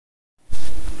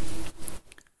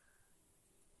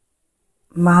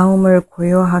마음을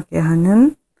고요하게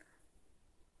하는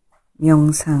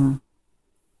명상.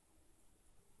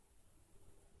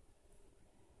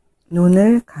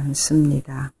 눈을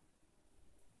감습니다.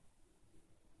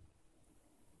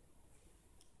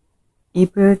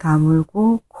 입을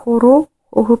다물고 코로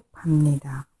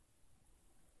호흡합니다.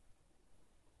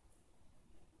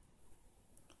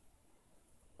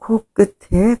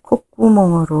 코끝에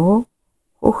콧구멍으로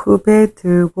호흡에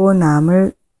들고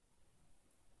남을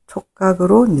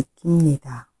촉각으로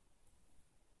느낍니다.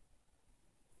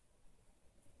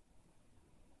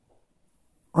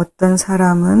 어떤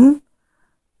사람은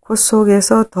코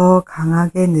속에서 더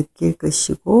강하게 느낄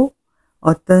것이고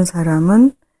어떤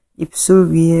사람은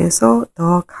입술 위에서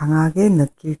더 강하게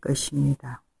느낄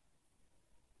것입니다.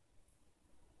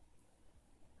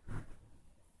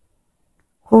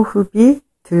 호흡이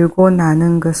들고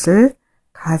나는 것을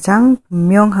가장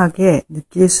분명하게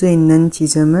느낄 수 있는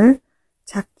지점을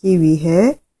찾기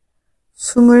위해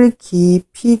숨을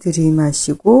깊이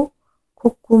들이마시고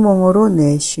콧구멍으로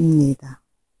내쉽니다.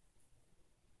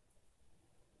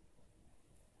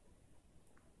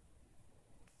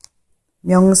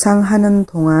 명상하는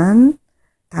동안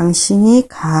당신이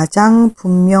가장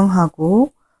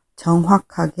분명하고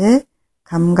정확하게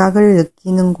감각을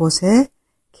느끼는 곳에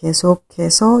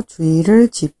계속해서 주의를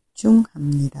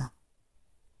집중합니다.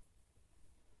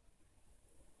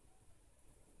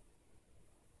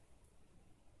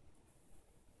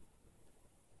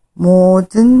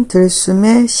 모든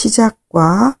들숨의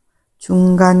시작과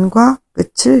중간과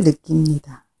끝을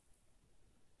느낍니다.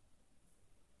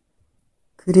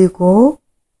 그리고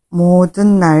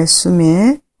모든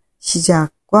날숨의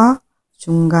시작과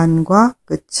중간과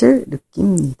끝을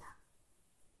느낍니다.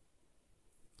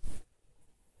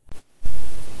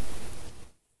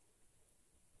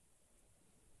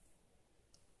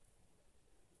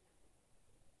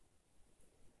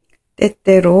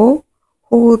 때때로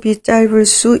호흡이 짧을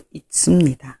수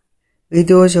있습니다.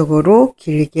 의도적으로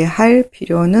길게 할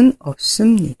필요는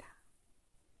없습니다.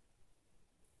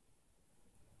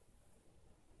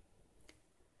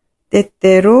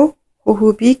 때때로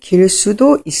호흡이 길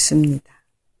수도 있습니다.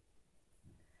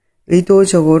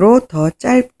 의도적으로 더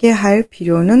짧게 할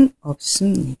필요는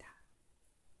없습니다.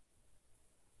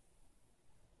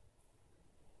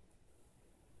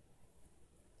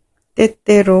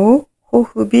 때때로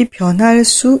호흡이 변할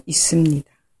수 있습니다.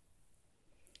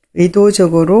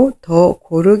 의도적으로 더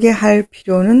고르게 할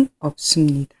필요는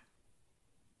없습니다.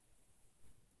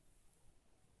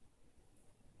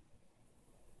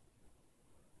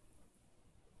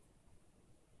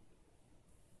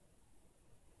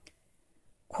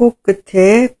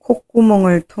 코끝에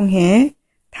콧구멍을 통해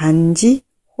단지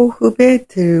호흡에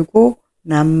들고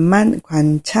남만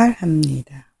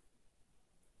관찰합니다.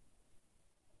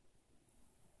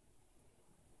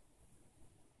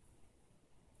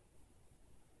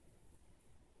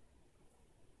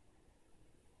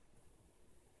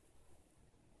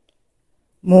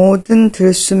 모든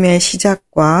들숨의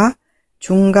시작과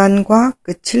중간과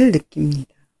끝을 느낍니다.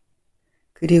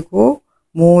 그리고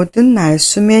모든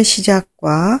날숨의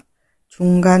시작과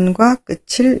중간과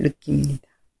끝을 느낍니다.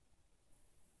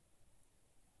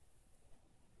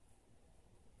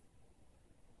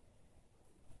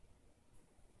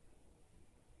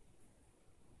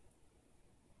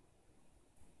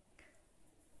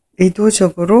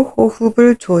 의도적으로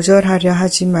호흡을 조절하려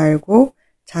하지 말고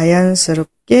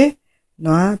자연스럽게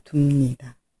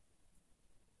놔둡니다.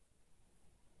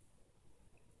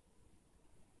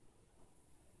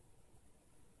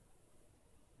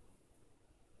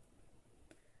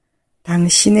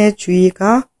 당신의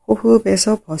주의가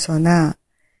호흡에서 벗어나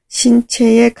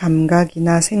신체의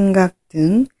감각이나 생각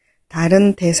등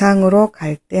다른 대상으로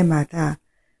갈 때마다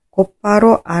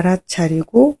곧바로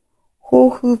알아차리고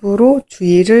호흡으로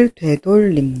주의를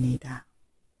되돌립니다.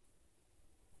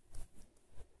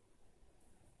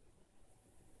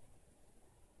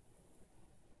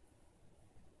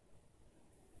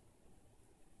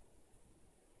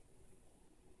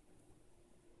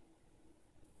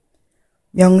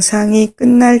 명상이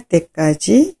끝날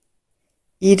때까지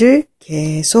일을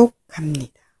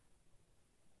계속합니다.